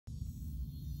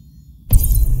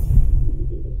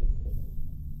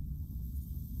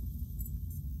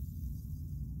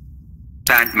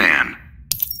Batman.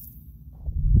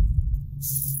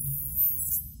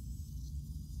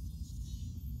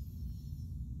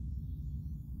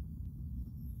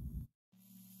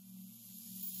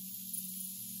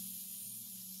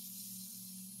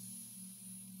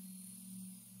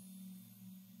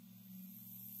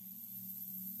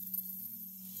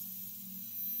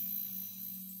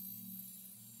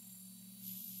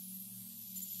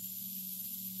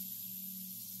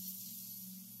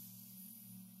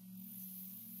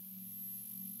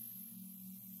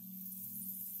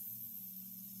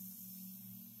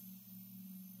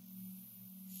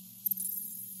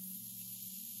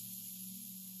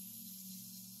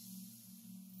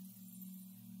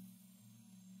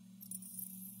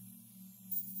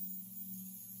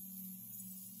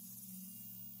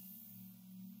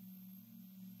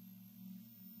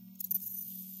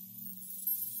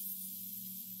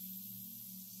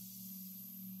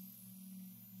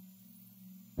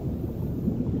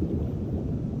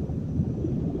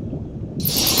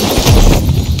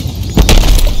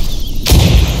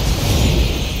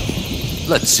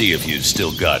 Let's see if you've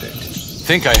still got it.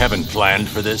 Think I haven't planned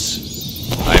for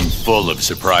this? I'm full of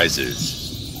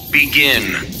surprises.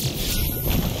 Begin.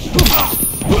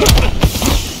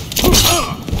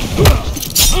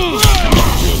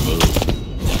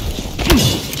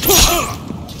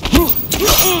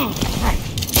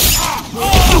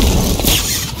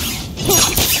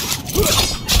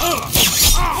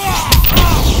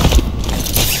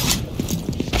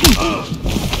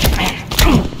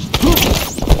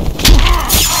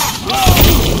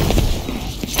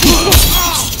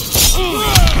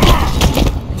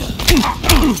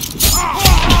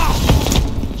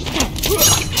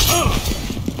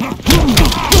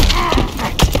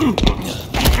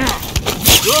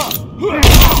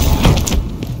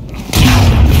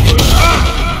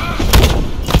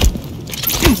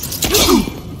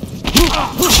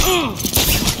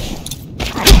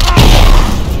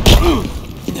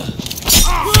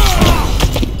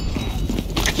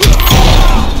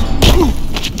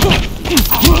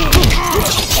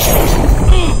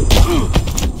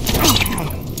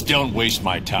 Don't waste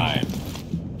my time.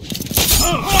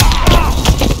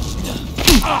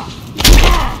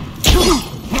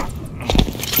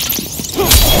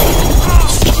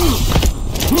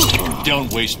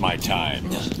 Don't waste my time.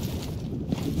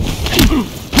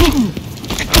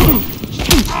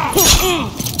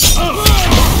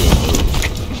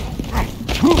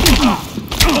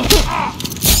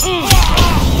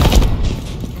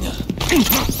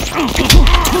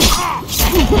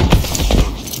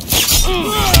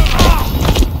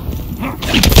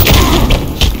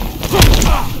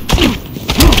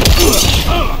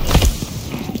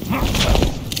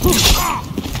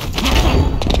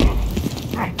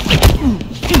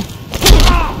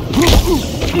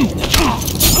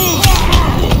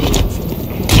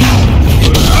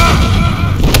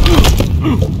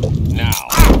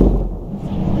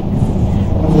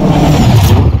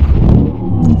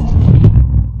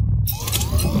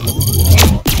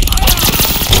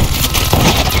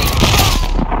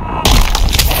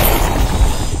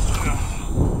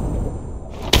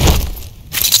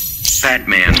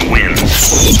 Batman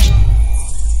wins.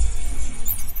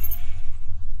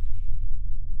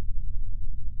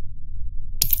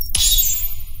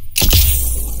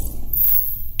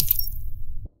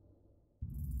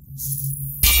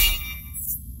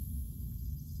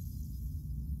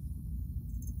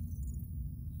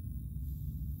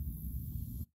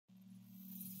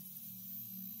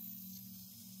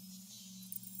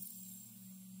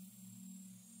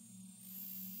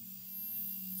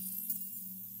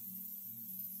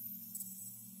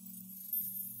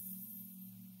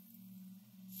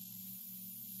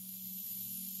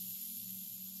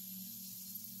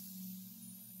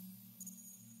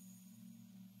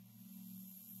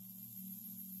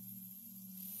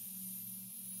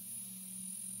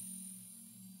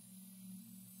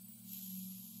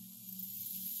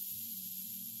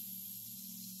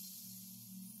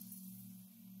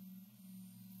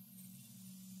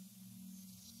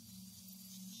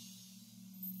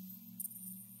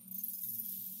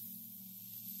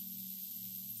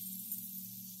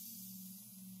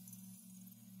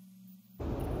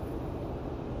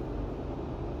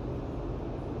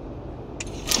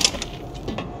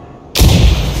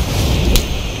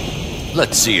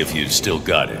 Let's see if you've still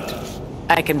got it.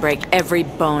 I can break every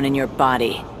bone in your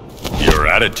body. Your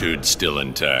attitude's still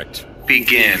intact.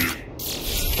 Begin.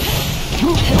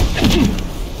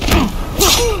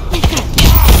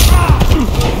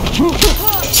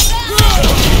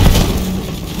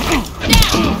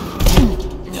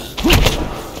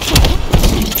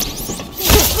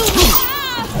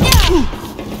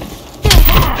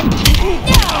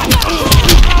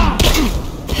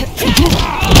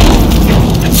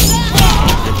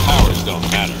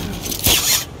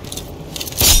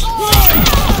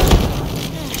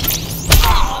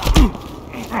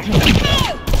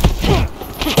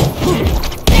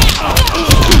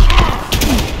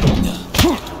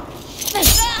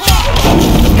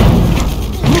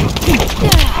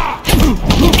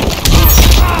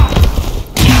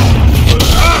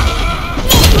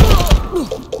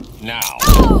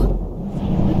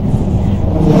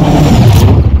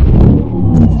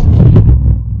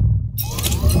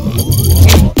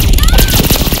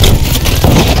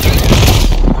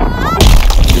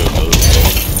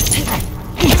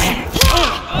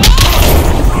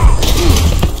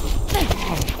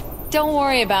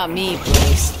 worry about me,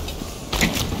 please.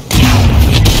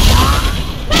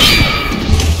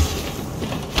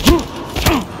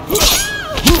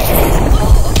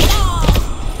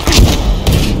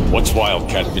 What's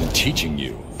Wildcat been teaching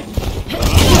you?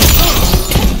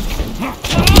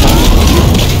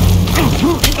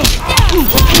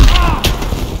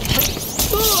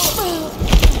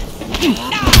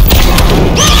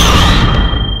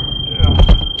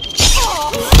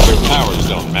 Your powers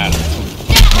don't matter.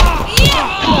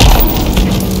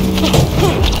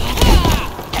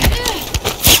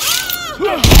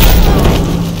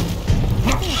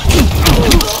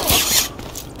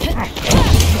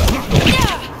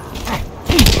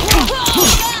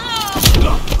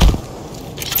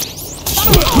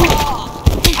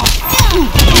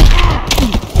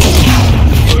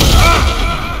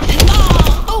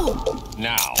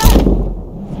 Now.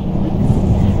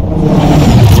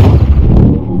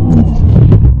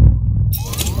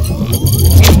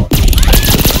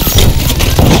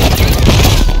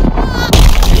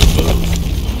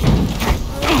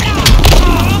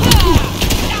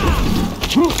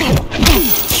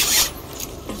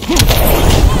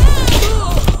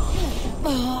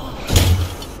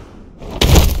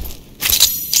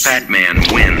 Batman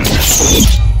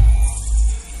wins.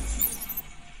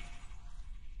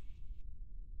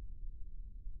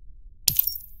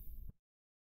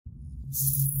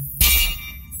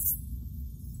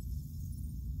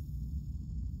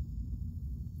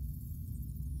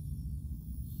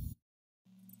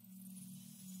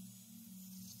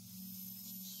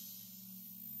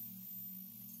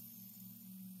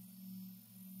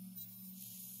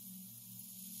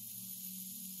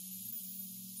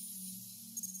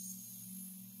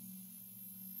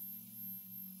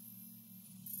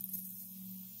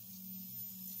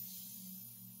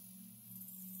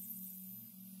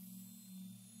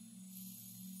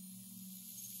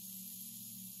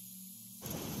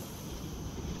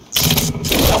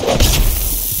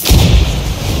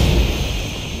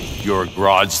 You're a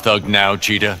Grodd's thug now,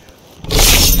 Cheetah?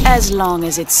 As long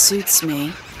as it suits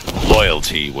me.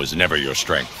 Loyalty was never your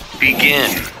strength. Begin.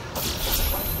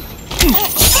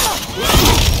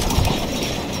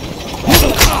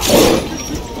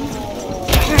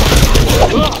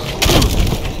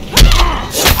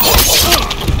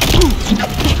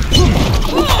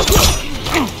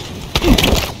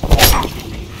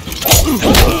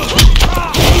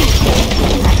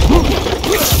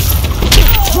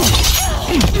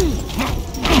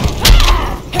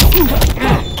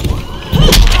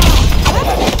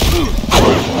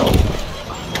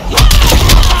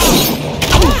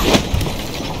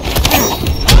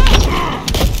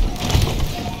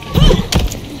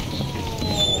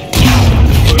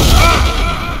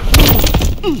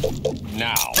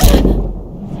 Now.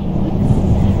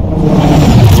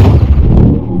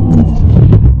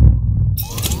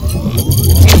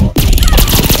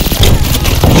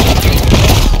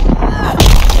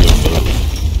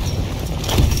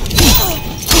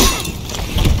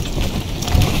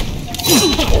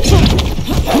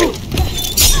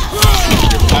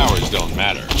 Your powers don't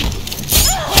matter.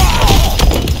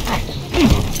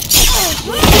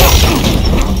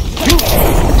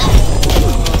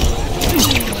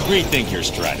 Rethink your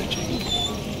strategy.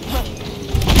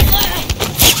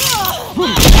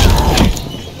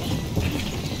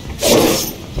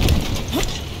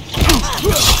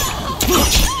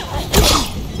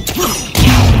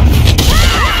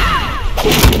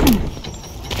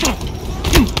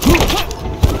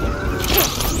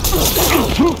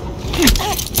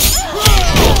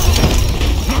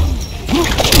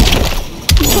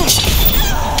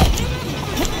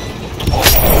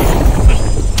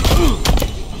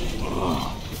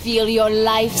 Feel your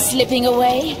life slipping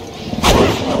away?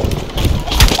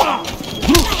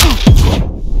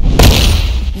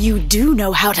 You do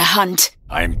know how to hunt.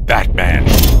 I'm Batman.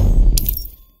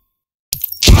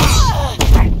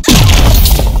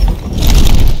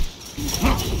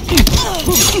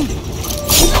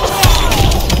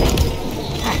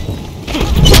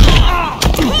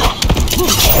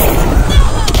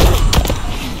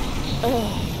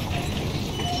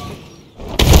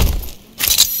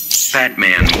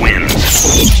 Batman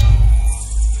wins.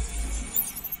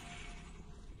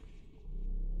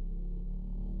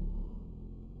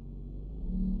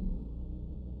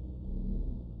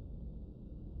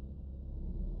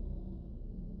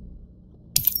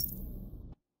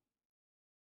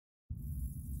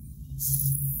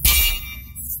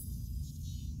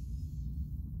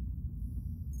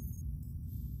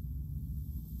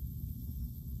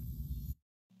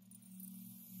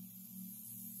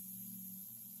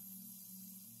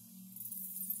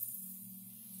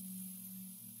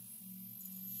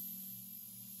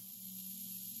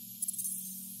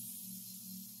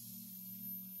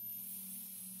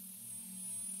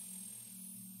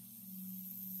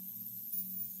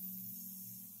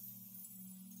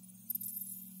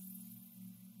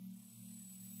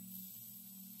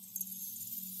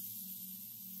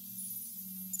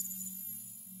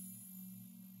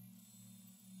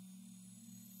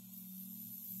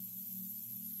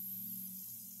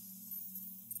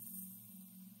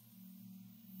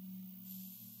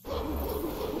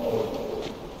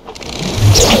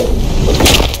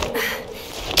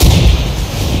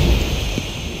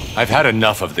 I've had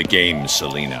enough of the game,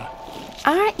 Selena.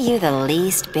 Aren't you the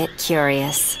least bit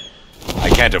curious?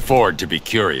 I can't afford to be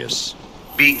curious.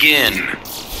 Begin.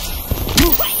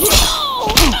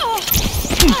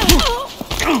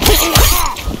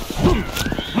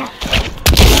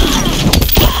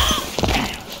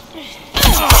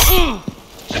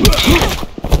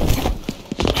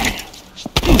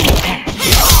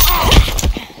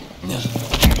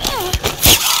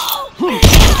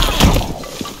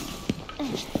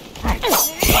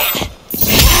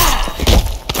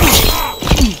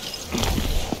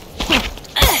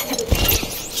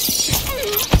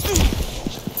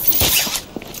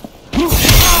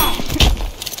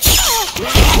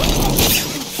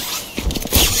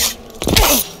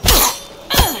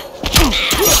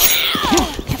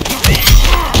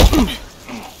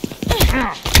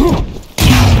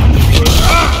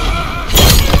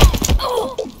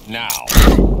 Now.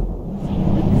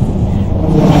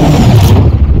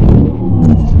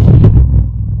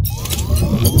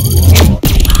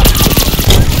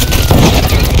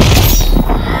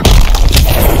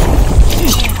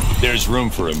 There's room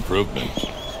for improvement.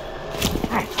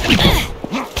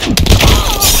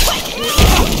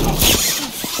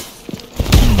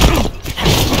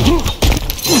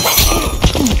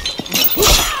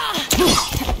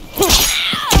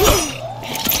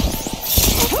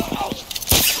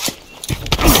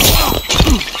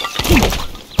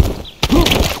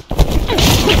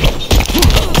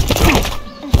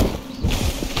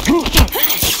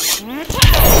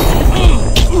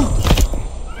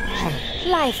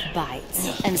 Life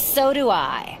bites, and so do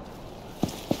I.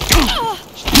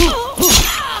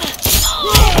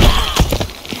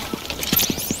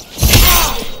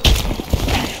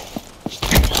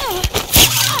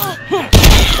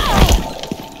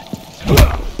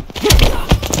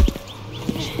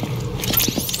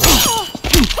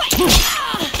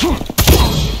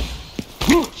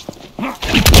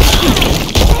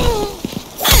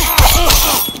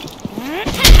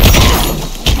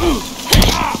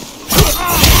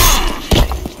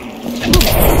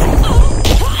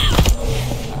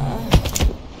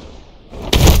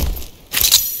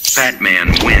 Batman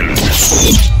wins.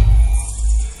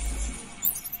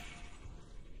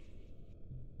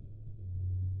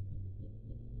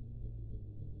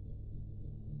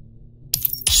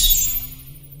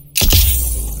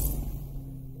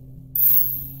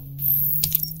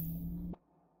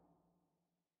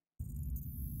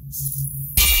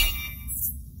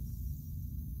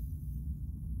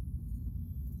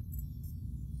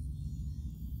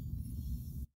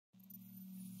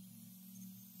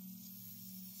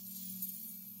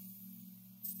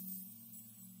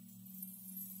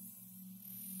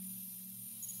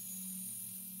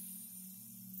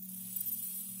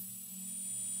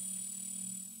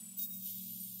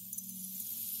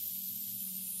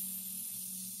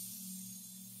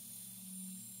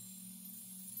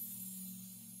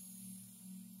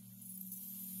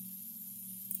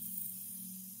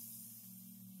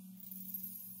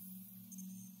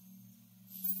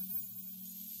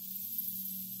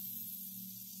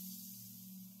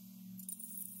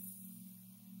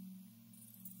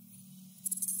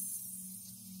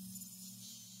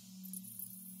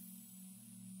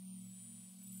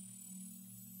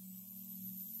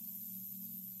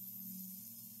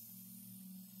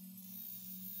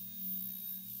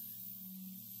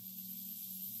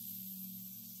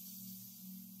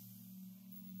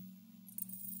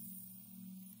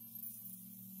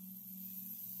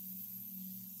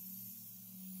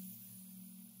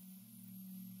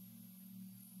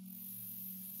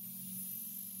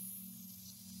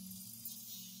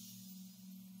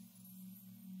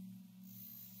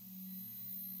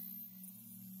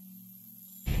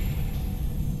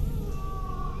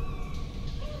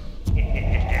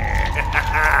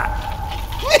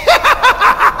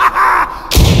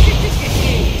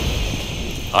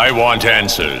 I want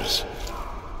answers.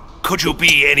 Could you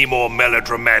be any more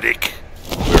melodramatic?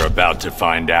 We're about to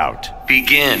find out.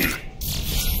 Begin.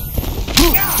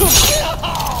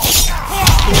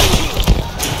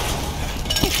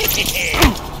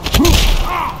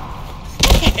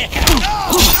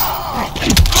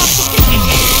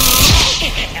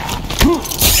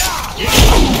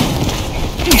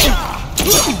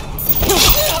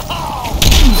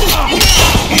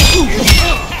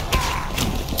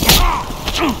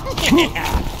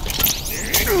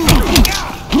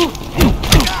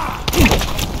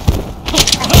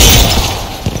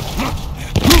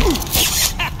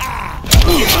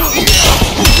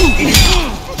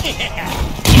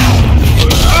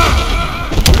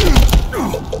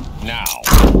 Now.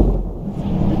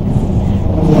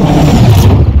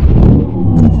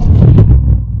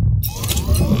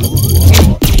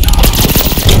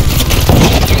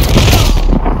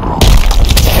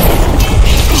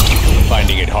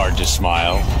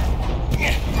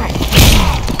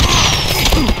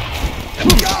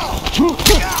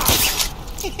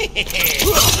 You're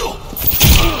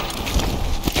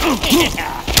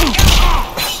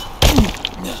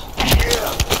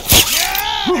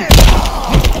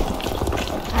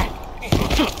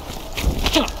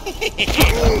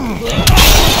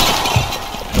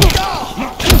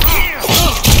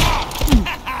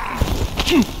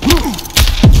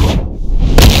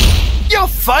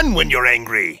fun when you're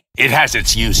angry. It has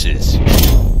its uses.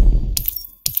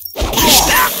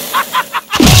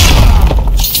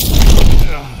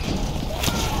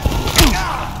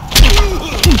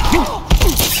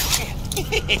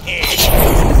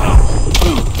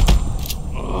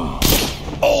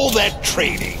 All that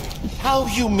training. How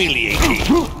humiliating.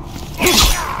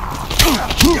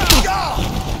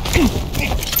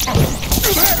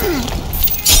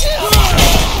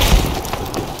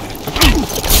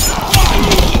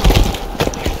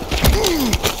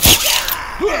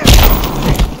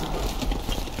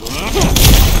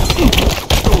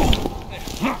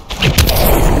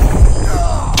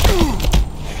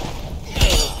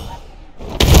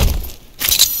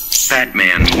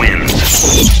 Batman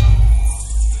wins.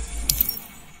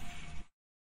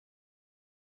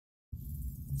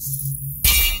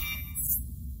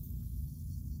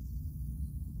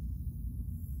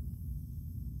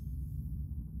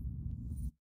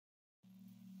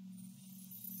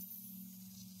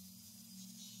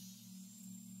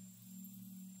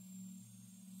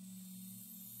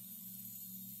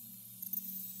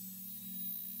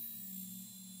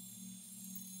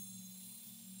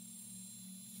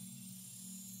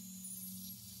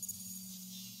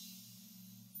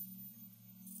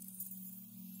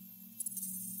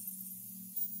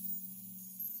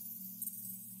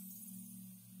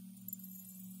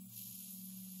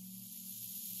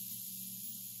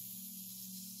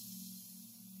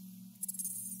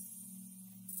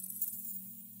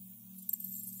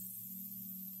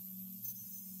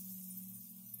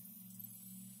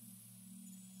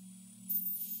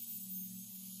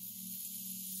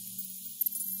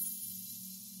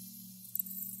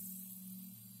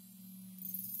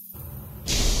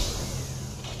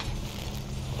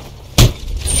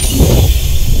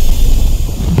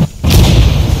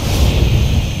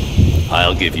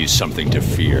 I'll give you something to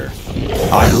fear.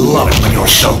 I love it when you're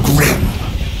so grim.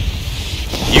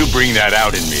 You bring that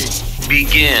out in me.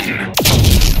 Begin.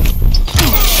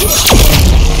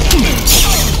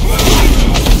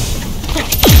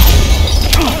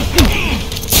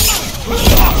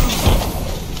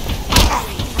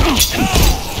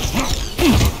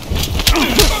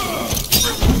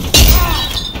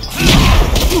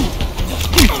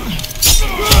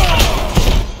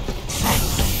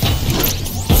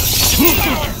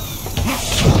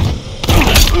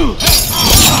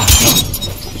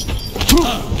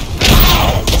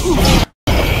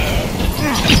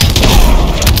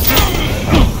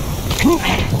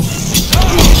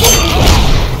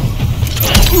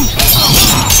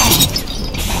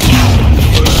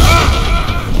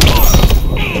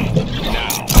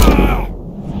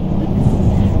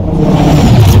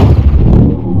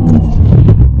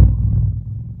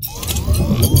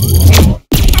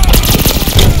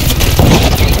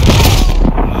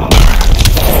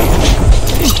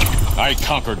 I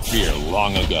conquered fear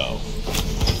long ago.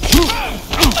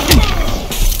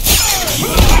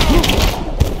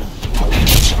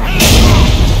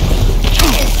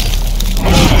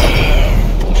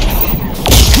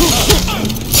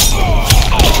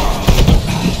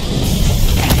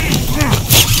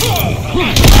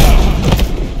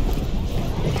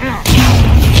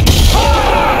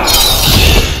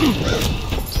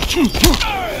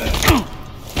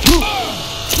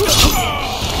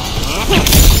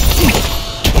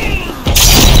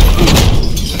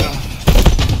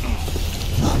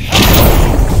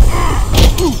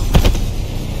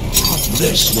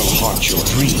 This will haunt your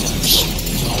dreams.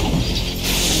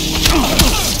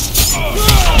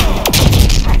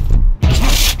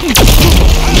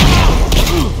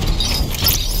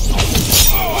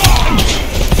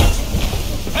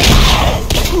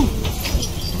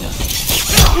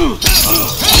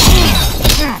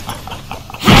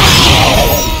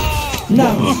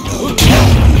 Now you know.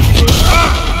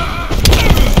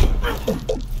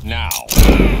 Now.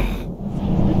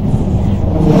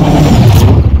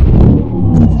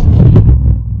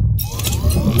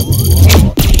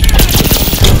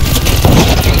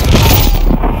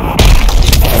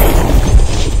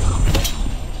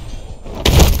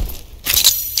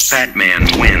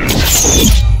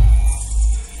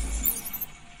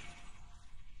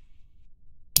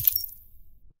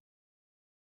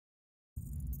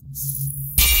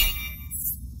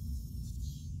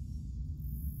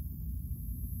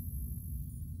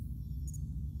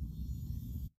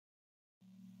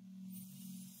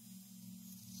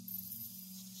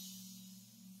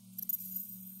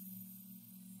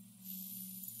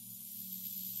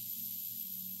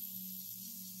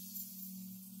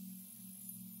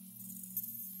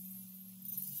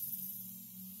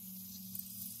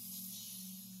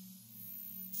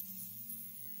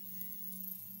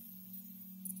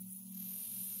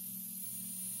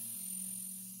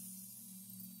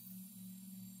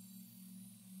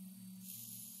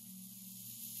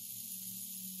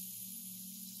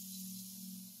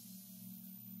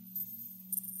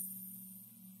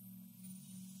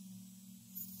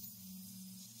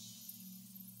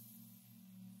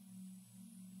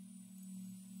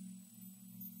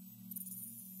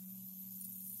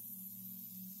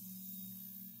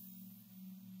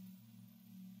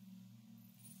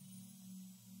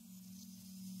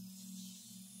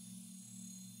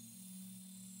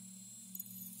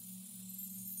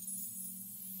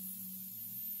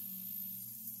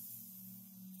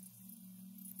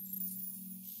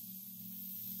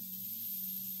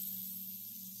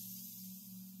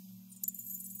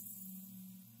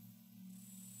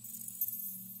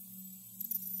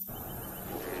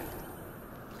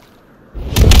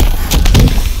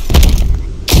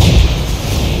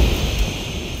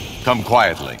 Come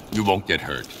quietly. You won't get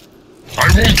hurt. I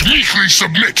won't meekly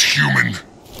submit, human.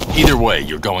 Either way,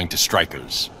 you're going to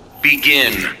Strikers.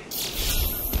 Begin.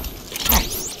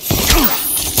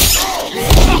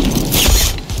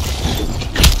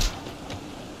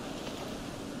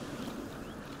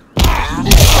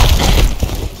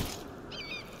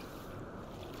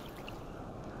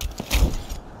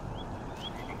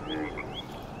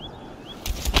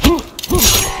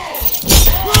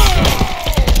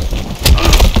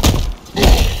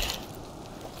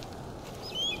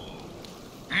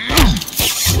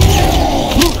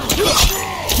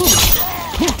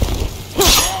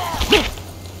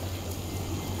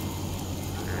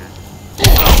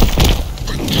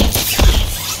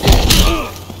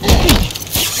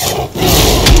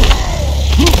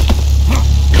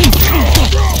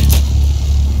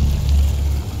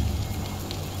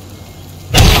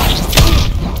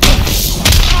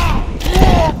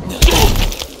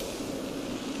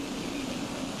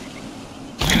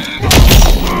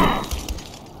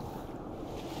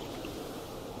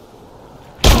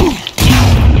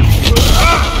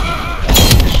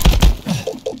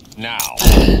 Now.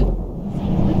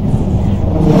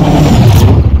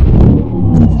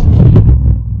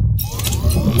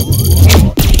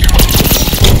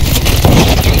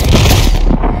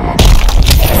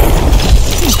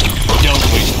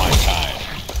 Don't waste my time.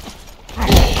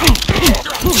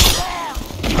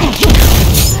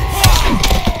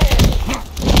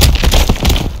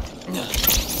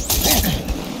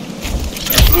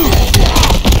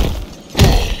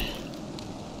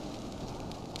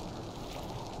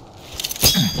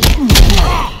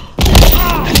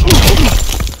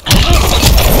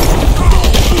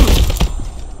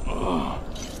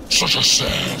 Such a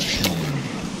sad human.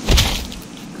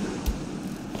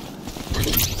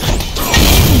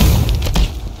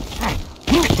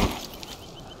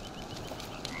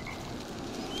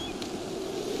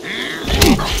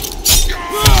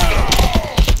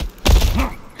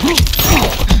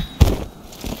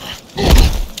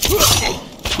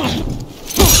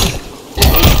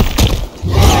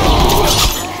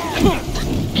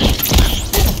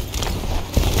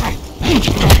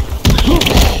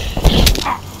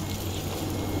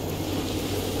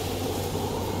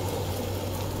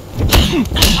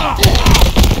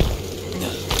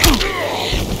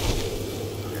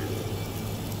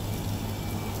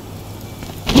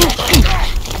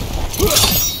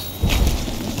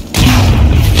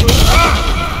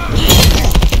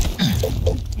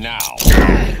 Now.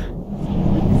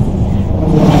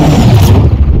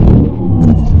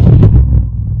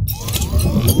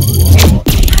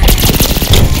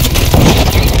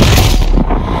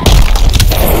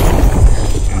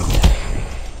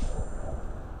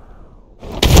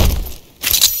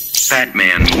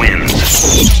 Batman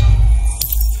wins.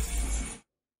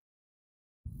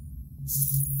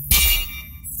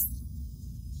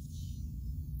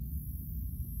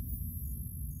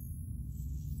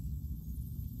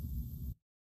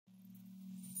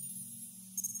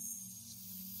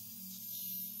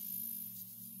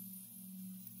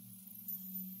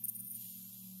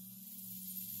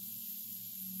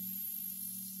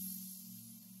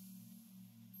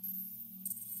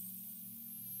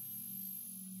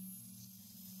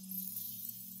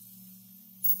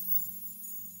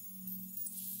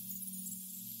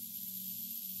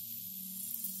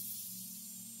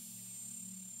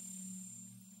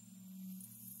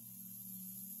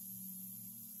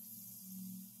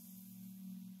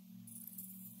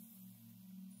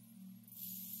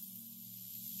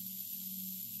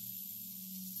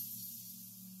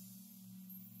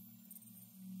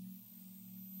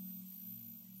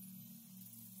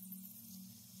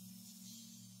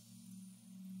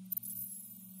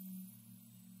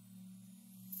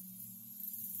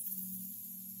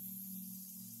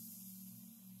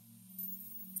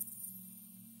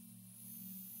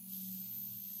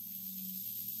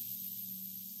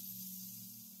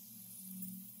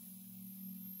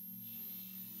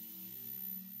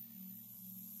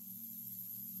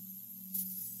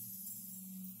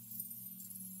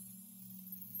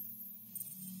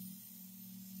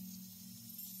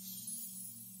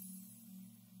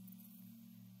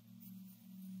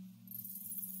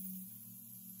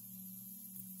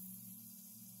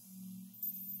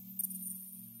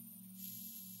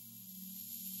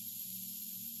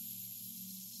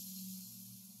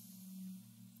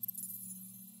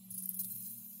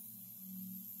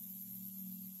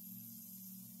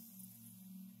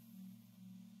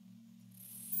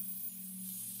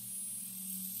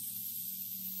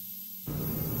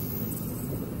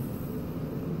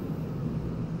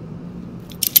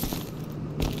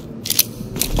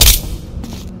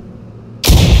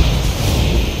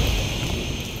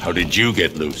 How did you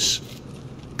get loose?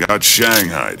 Got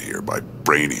shanghaied here by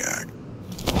Brainiac.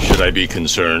 Should I be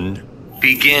concerned?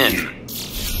 Begin.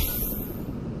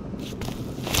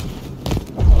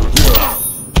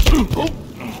 Good move.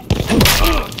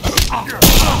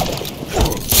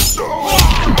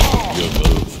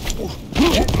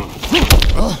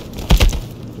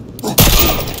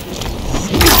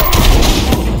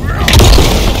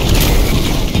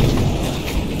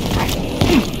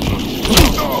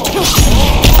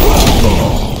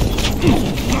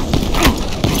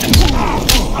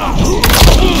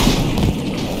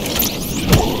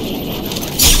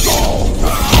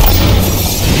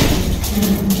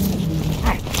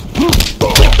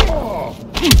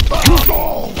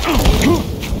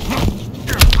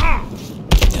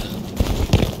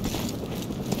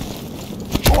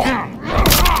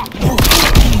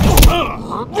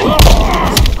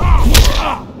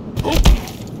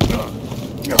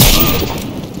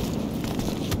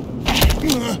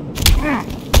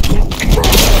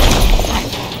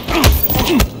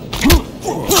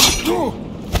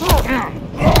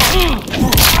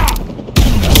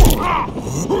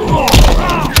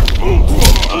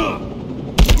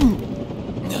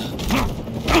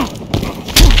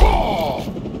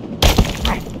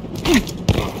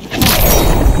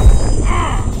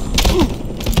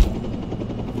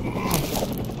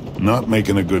 Not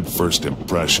making a good first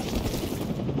impression.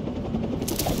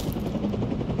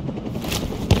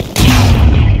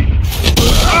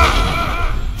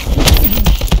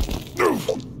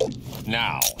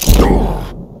 Now.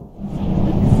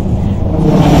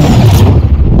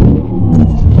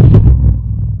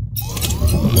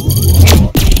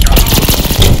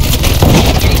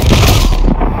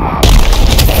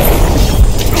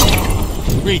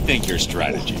 Rethink your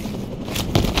strategy.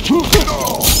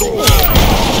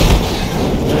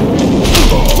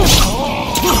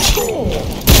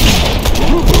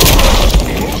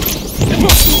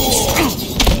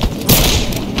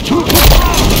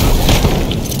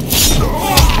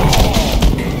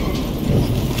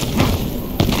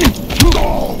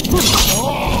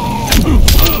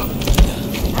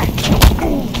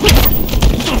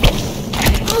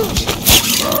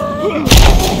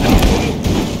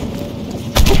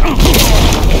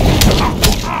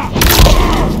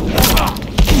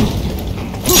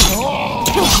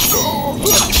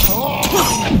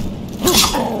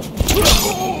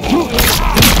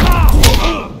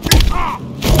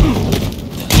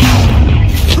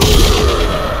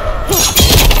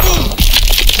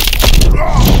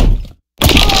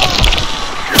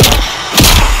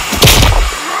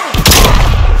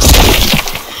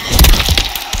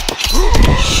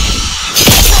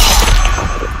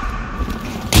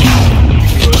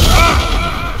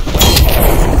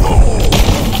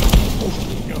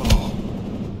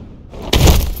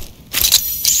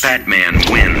 Batman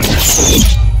wins.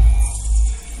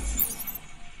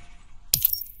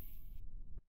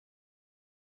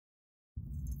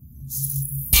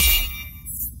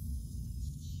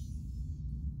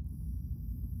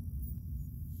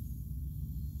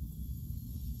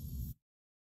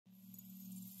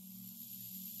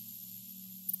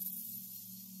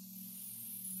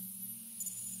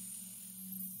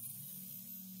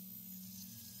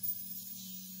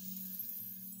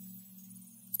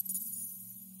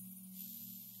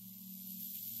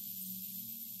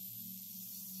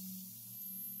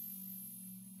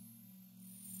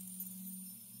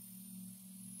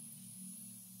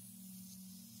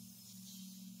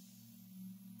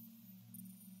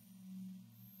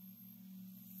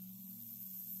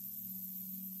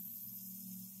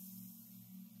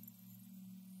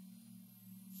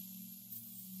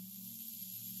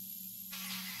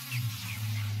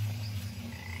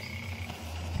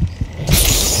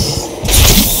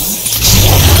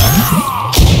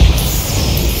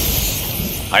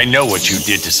 I know what you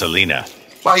did to Selina.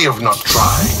 I have not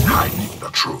tried hiding the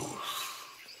truth.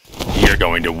 You're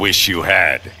going to wish you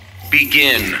had.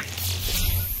 Begin.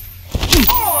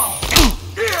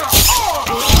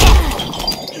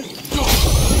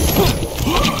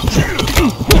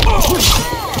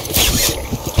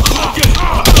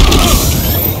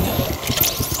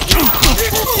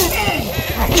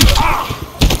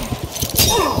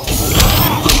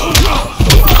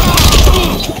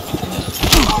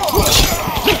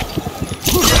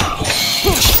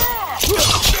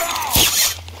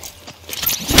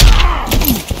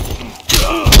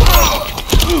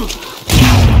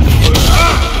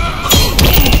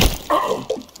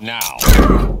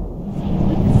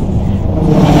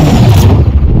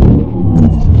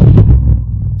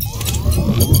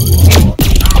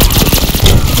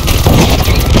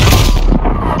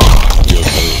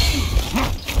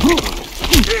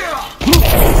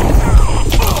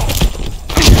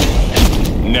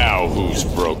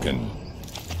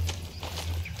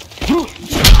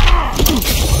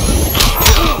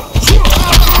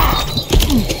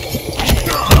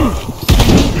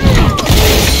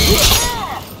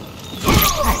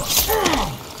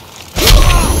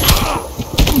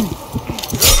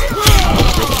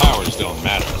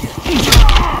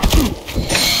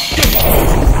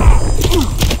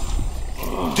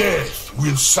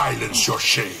 will silence your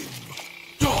shame.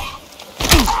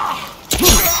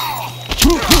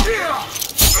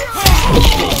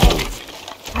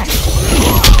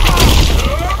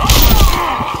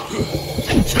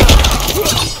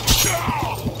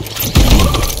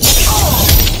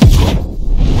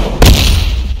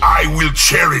 I will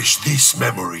cherish this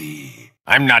memory.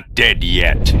 I'm not dead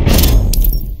yet.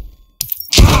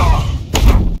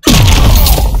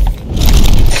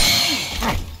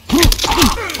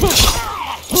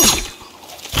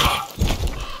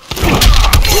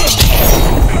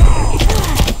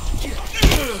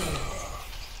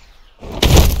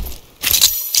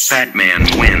 Batman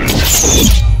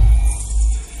wins.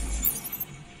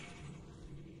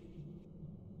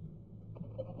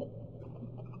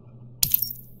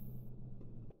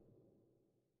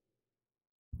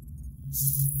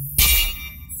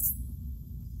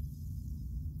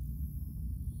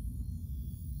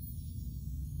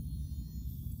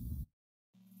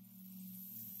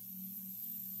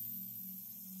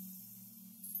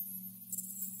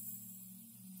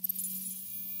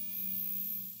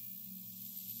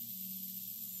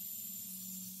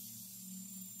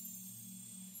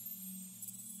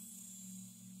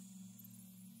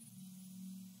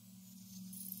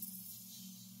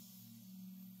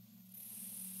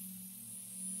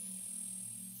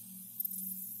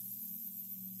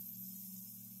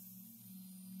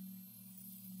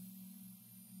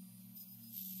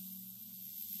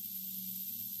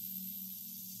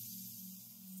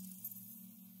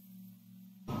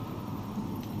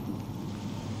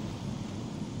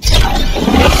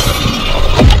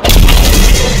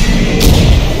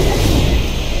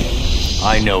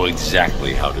 I know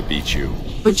exactly how to beat you.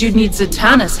 But you'd need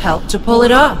Zatanna's help to pull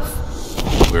it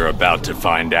off. We're about to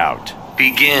find out.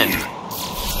 Begin.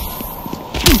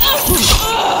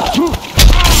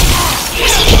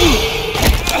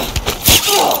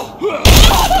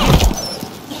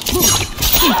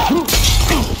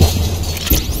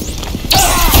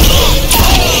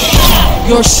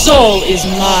 Your soul is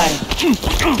mine.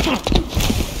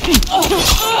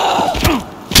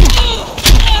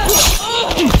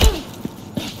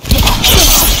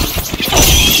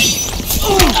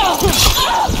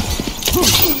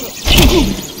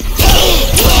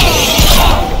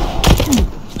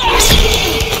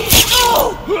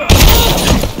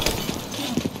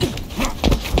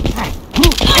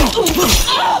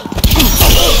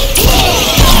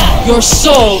 Your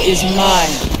soul is mine.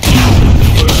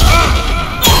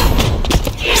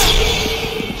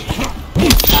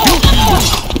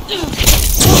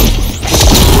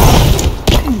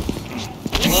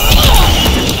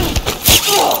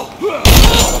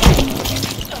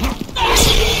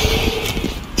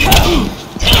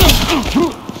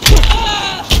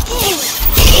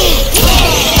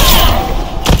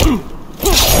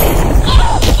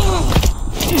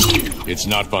 It's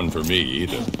not fun for me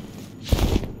either.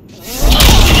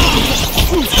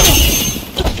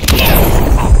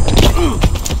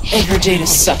 Aggravated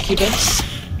succubus.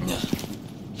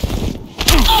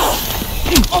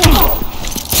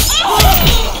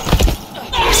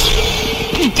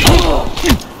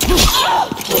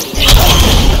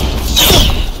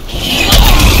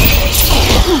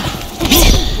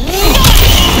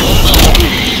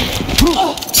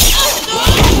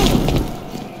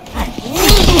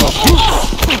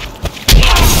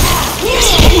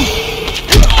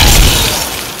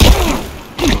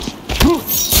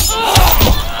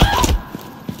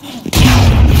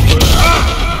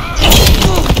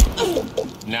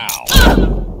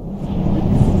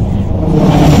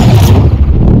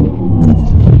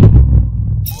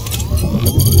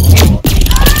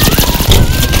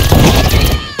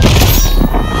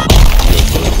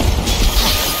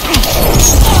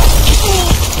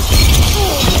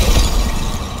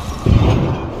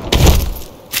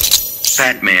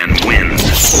 Batman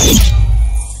wins.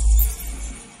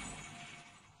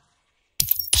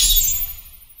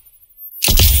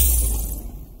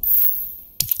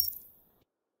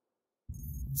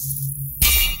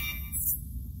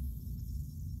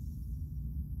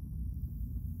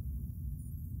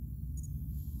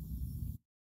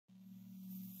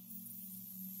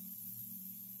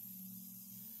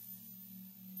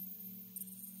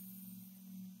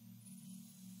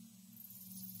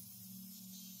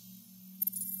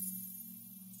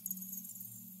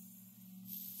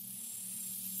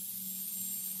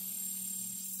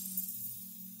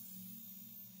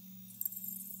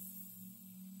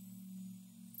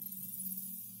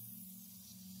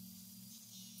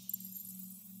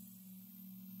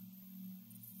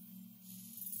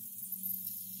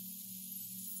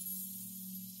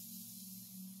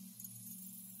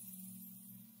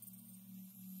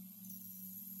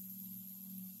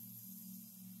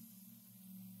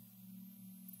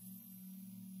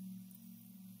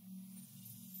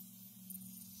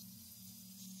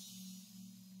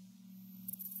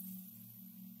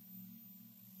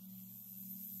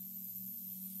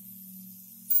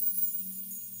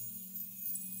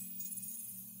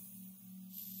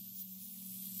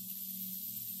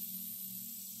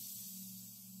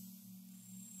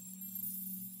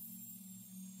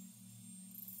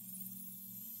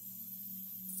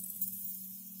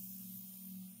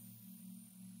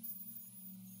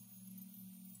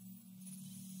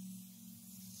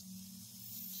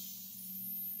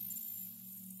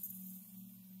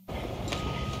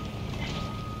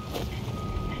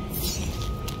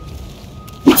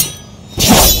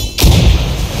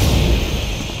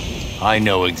 I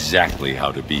know exactly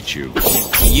how to beat you.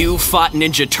 You fought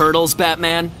Ninja Turtles,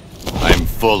 Batman? I'm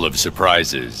full of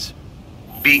surprises.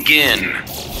 Begin.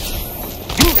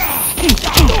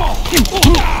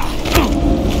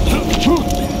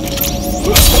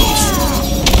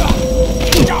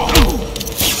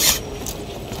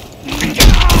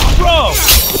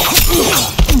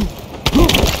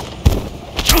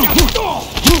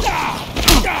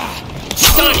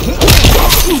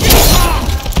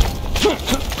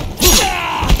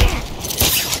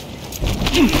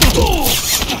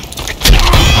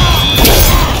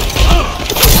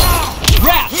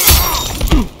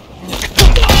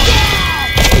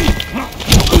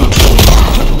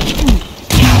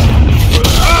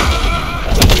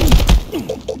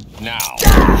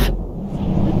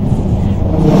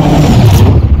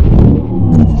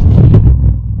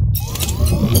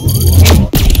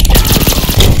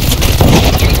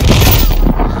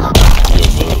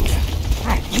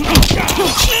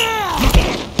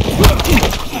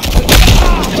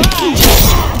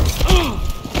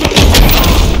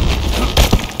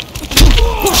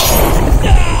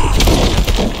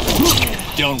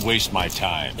 Don't waste my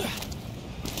time.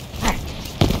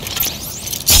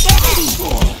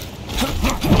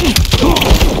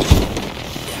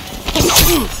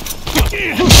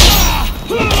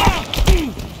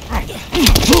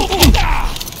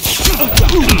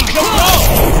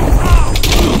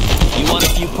 You want a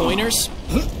few pointers?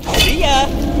 See ya!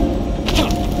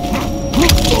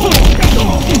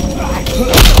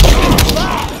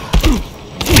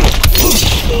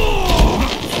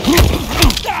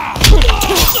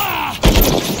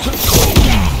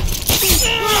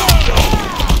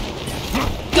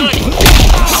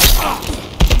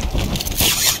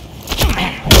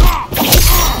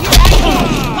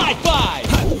 High five!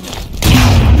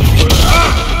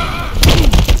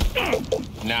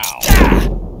 Now.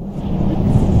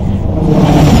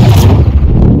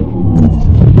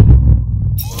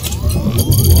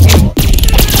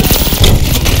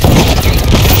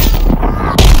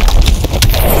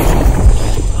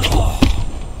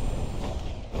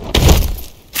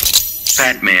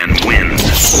 Batman wins.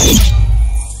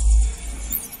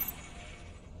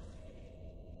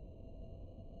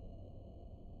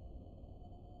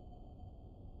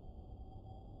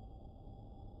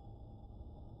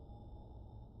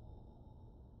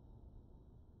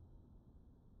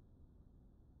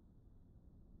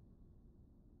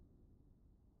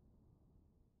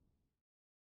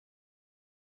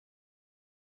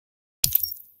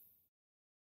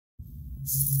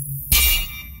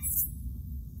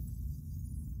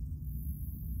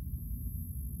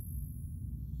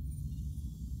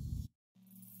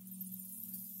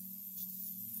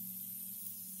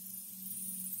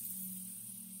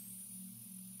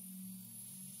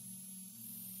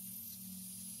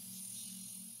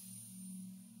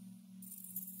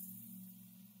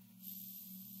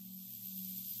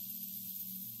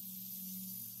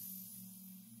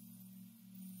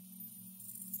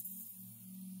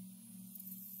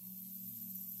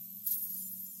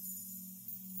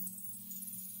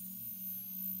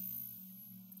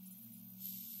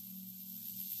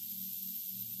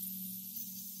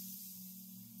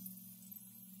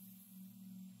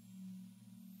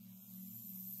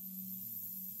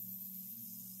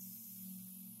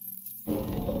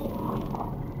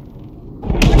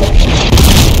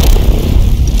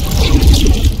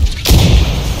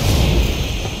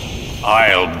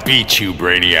 I'll beat you,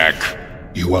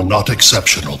 Brainiac. You are not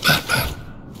exceptional, Batman.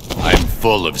 I'm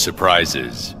full of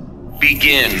surprises.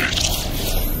 Begin.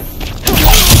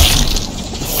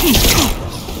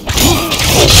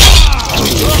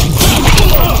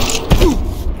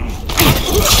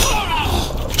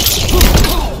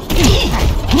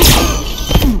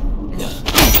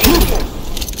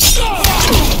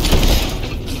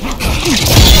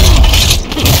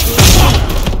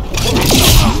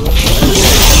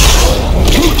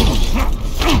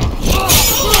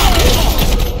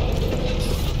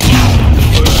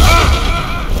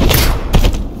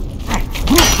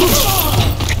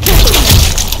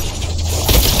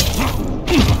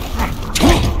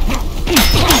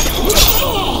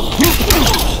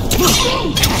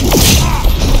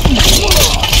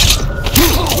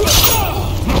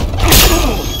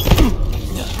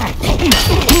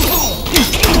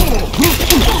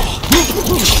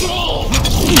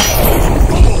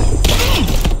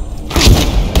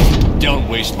 Don't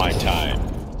waste my time.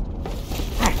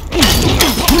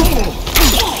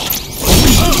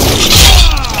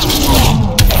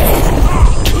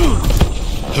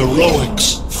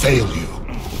 Heroics fail you.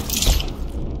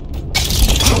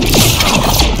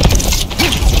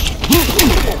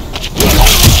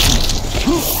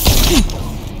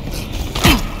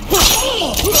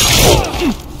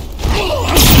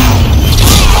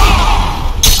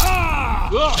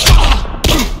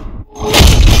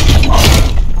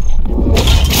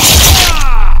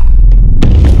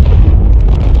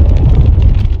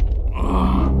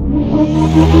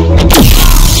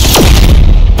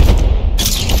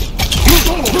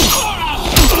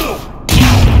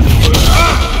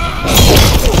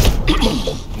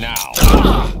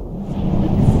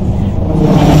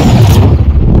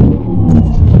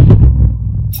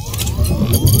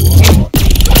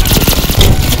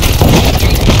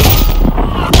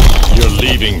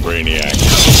 leaving, Brainiac.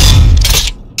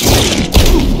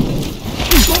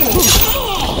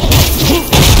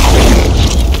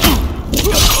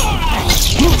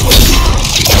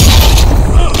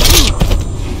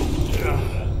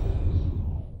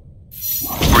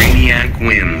 Brainiac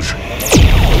wins.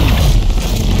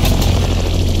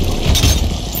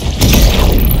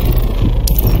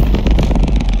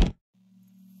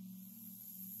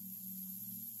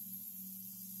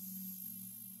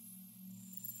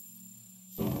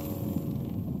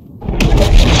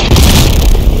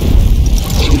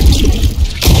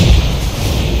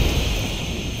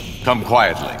 Come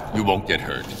quietly. You won't get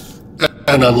hurt.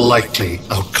 An unlikely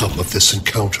outcome of this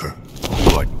encounter.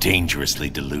 You are dangerously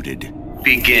deluded.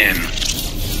 Begin.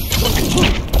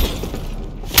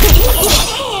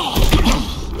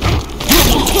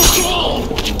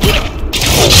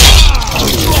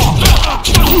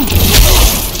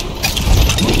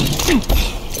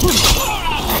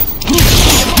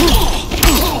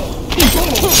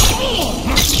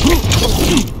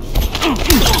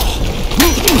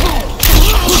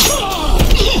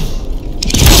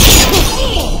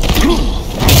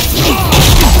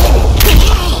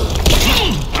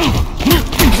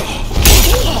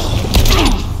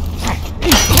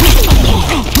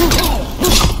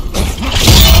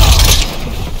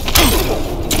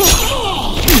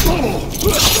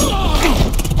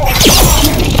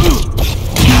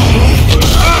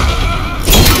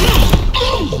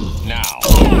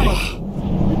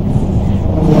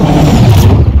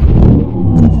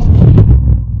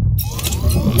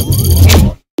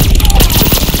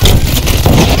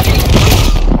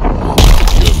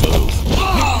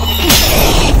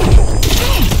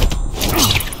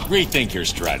 Rethink your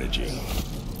strategy.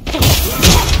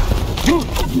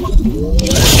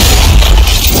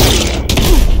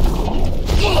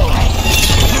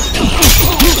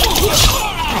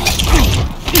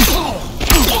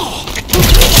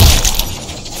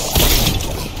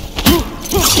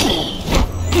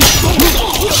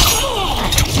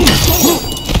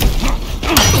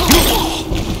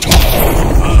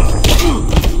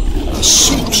 The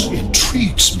suit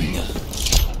intrigues me.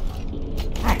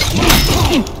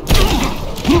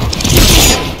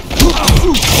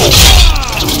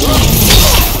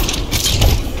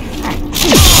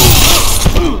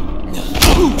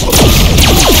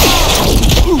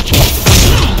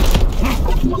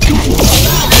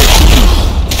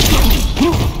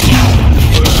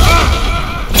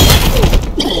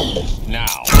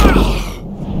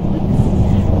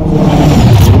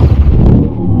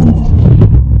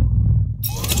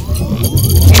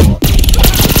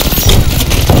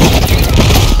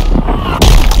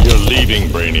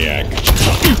 Brainiac.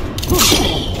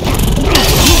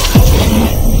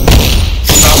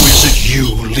 How is it you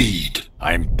lead?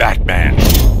 I'm Batman.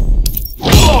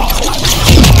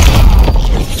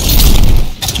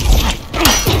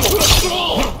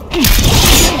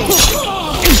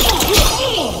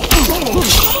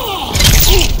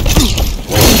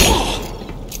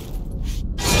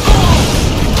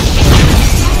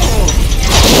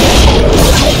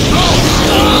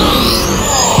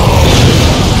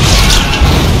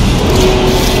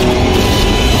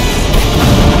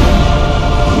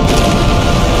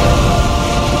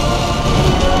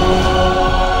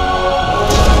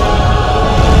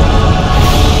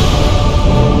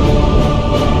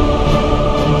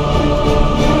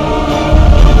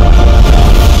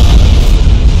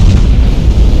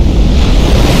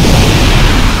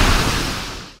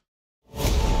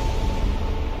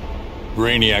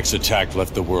 Brainiac's attack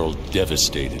left the world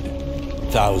devastated.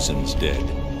 Thousands dead.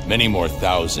 Many more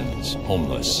thousands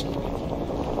homeless.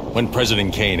 When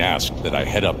President Kane asked that I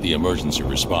head up the emergency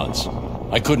response,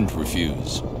 I couldn't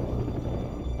refuse.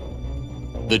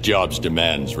 The job's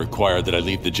demands require that I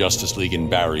leave the Justice League in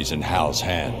Barry's and Hal's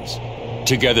hands.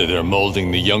 Together they're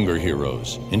molding the younger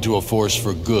heroes into a force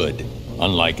for good,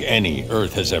 unlike any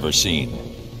Earth has ever seen.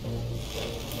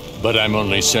 But I'm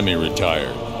only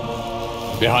semi-retired.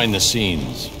 Behind the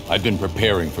scenes, I've been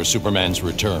preparing for Superman's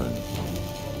return.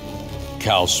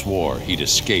 Kal swore he'd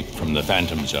escape from the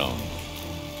Phantom Zone.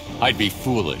 I'd be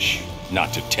foolish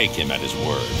not to take him at his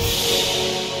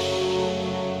word.